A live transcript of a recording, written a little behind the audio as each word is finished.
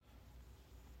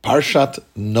Parshat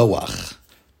Noach,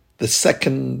 the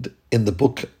second in the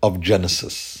book of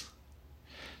Genesis.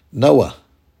 Noah.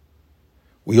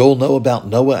 We all know about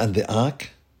Noah and the ark.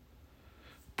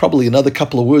 Probably another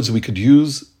couple of words we could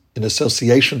use in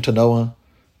association to Noah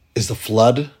is the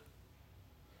flood,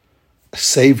 a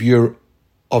savior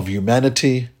of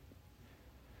humanity.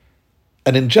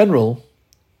 And in general,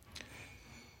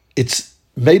 it's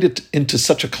made it into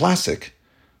such a classic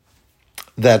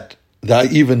that there are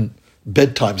even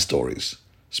bedtime stories,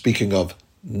 speaking of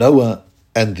Noah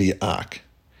and the ark.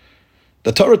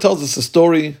 The Torah tells us a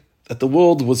story that the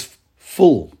world was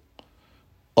full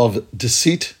of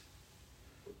deceit,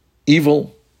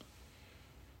 evil,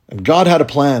 and God had a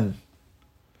plan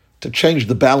to change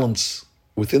the balance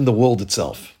within the world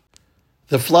itself.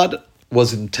 The flood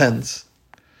was intense,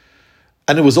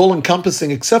 and it was all-encompassing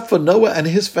except for Noah and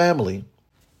his family,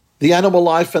 the animal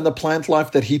life and the plant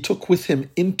life that he took with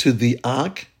him into the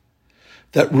ark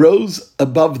that rose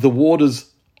above the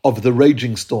waters of the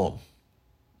raging storm.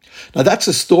 Now that's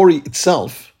a story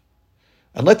itself,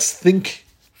 and let's think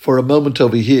for a moment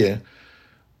over here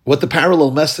what the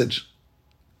parallel message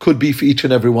could be for each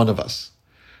and every one of us.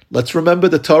 Let's remember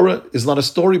the Torah is not a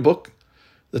storybook.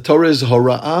 The Torah is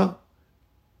hora'ah.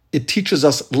 It teaches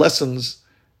us lessons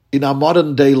in our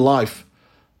modern day life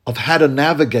of how to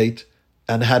navigate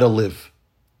and how to live.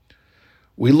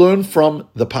 We learn from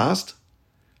the past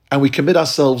and we commit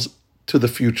ourselves to the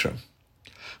future.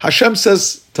 Hashem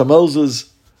says to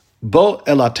Moses, Bo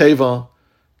el ha-teva,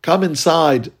 come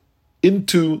inside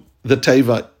into the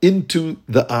teva, into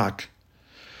the ark.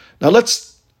 Now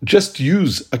let's just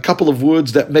use a couple of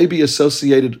words that may be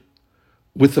associated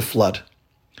with the flood.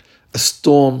 A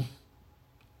storm,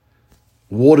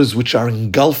 waters which are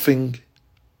engulfing,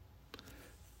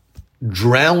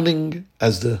 drowning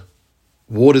as the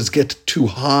waters get too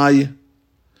high,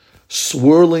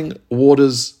 swirling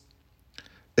waters,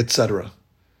 etc.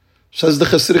 Says the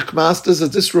Hasidic masters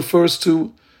that this refers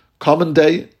to common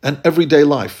day and everyday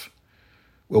life,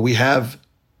 where we have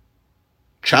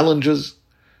challenges,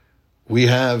 we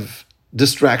have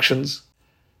distractions,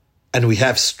 and we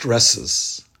have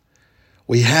stresses.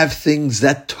 We have things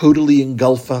that totally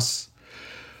engulf us.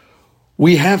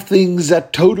 We have things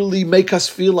that totally make us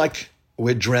feel like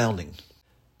we're drowning.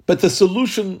 But the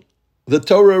solution the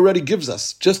Torah already gives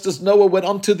us, just as Noah went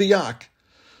onto the ark,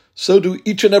 so do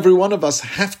each and every one of us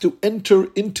have to enter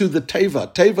into the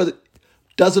teva. Teva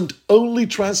doesn't only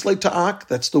translate to ark,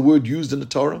 that's the word used in the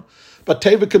Torah, but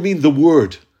teva can mean the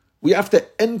word. We have to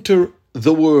enter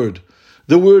the word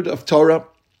of Torah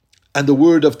and the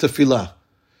word of tefillah,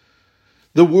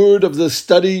 the word of the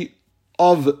study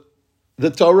of the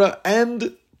Torah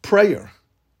and prayer.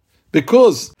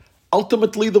 Because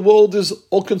ultimately the world is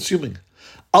all-consuming.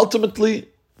 Ultimately,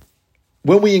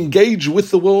 when we engage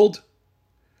with the world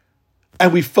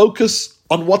and we focus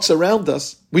on what's around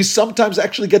us, we sometimes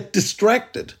actually get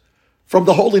distracted from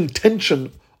the whole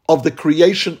intention of the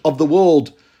creation of the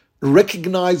world,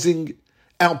 recognizing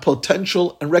our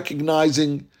potential and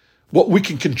recognizing what we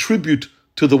can contribute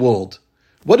to the world.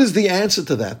 What is the answer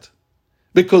to that?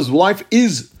 Because life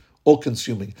is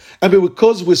all-consuming. And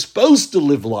because we're supposed to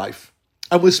live life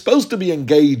and we're supposed to be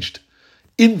engaged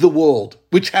in the world,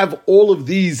 which have all of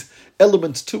these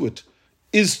elements to it,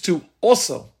 is to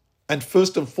also, and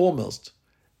first and foremost,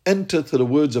 enter to the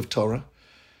words of Torah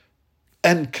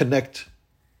and connect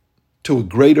to a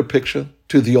greater picture,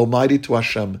 to the Almighty, to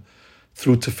Hashem,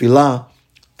 through tefillah,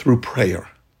 through prayer.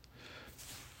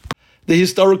 The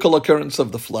historical occurrence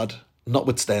of the flood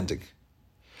notwithstanding,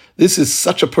 this is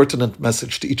such a pertinent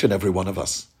message to each and every one of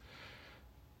us.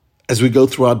 As we go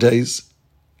through our days,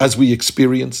 as we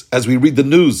experience, as we read the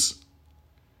news,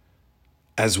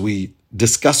 as we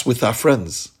discuss with our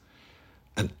friends,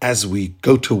 and as we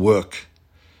go to work,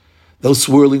 those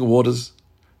swirling waters,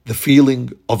 the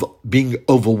feeling of being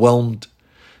overwhelmed,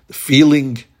 the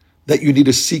feeling that you need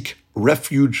to seek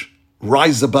refuge,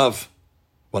 rise above,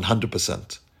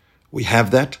 100%. We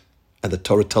have that, and the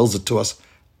Torah tells it to us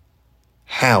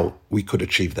how we could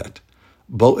achieve that.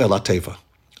 Bo el ha-teva.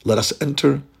 Let us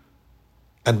enter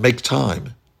and make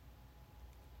time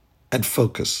and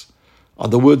focus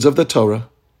on the words of the Torah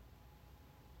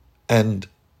and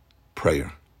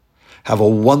prayer. Have a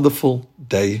wonderful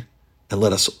day, and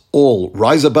let us all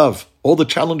rise above all the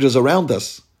challenges around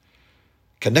us,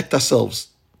 connect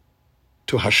ourselves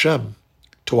to Hashem,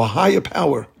 to a higher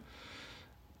power,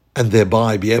 and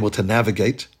thereby be able to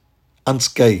navigate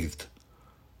unscathed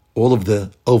all of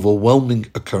the overwhelming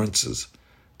occurrences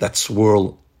that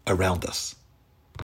swirl around us.